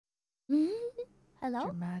Hello?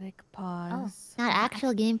 Dramatic pause. Not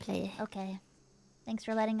actual gameplay. Okay. Thanks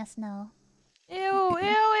for letting us know. Ew, ew, ew, ew, ew,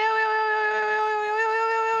 ew,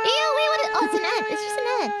 ew, Ew, wait, what is... Oh, it's an ant. It's just an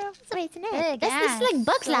ant. Sorry, it's an ant. Big This is like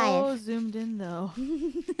Bugs so Life. zoomed in though.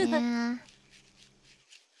 Yeah.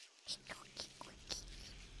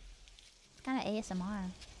 It's kind of ASMR.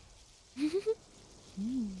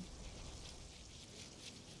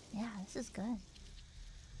 Yeah, this is good.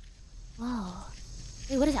 Whoa.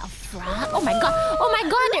 Wait, what is that? A frog? Oh my god. Oh my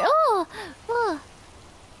god. Oh.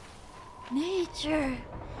 Nature.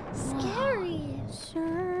 Scary.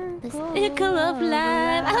 The circle of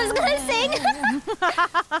life. I was gonna sing.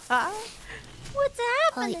 What's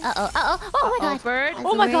happening? Oh my god. Bird. That's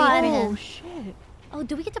Oh my very god. good. Oh shit. Oh,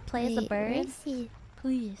 do we get to play as the bird? Let's see.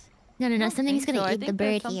 Please. No. don't Something's think gonna so. I eat the think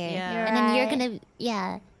there's bird some- here. yeah. And then you're Right. gonna...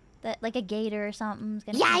 Yeah. That like a gator or something's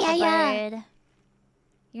gonna Yeah, eat the yeah. bird.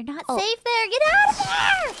 You're not Oh. safe there. Get out of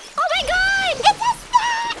there! Oh my god! It's a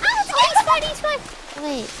snake! Oh, it's fine.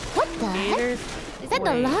 Wait, what the heck? Gators. Is that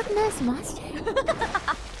the Wait. Loch Ness Monster? I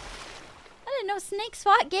didn't know snakes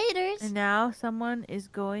fought gators. And now someone is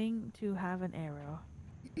going to have an arrow.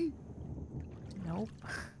 Nope.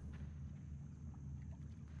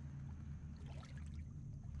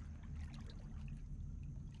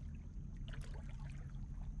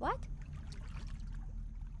 What?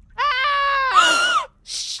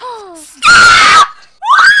 Shh.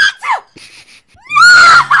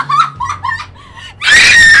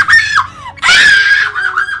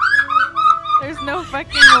 There's no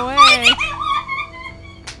fucking way.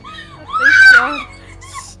 They showed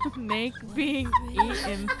snake being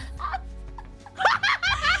eaten.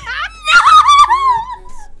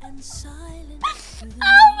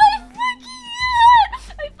 Oh my fucking god!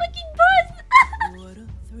 I fucking buzzed!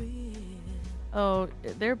 Oh,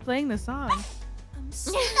 they're playing the song.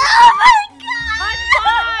 Oh my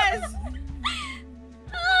god! Unpause!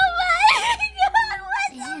 Oh my god! What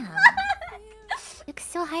the Damn. fuck? Looks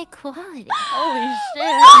so high quality. Holy shit! I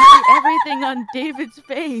can see everything on David's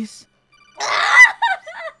face.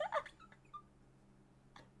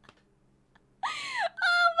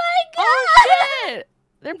 Oh my god! Oh shit!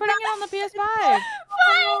 They're putting it on the PS5.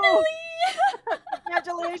 Finally!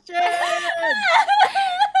 Congratulations!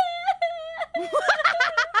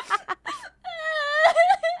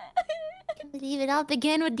 I can't believe it all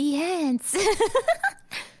began with the ants. That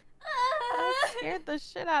scared the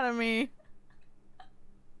shit out of me.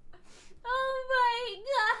 Oh my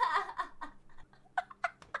god!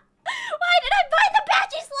 Why did I buy the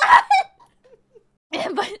patchy slot?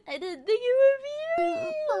 But I didn't think it would be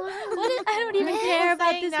real. What is, I don't even care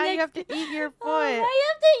about this Now next. you have to eat your foot. Oh, I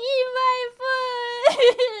have to eat my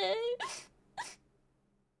foot.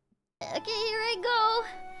 Okay, here I go.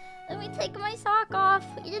 Let me take my sock off.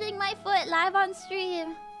 Eating my foot live on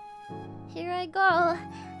stream. Here I go.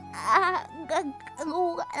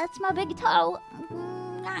 That's my big toe.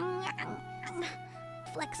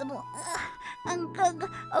 Flexible.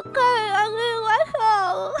 Okay,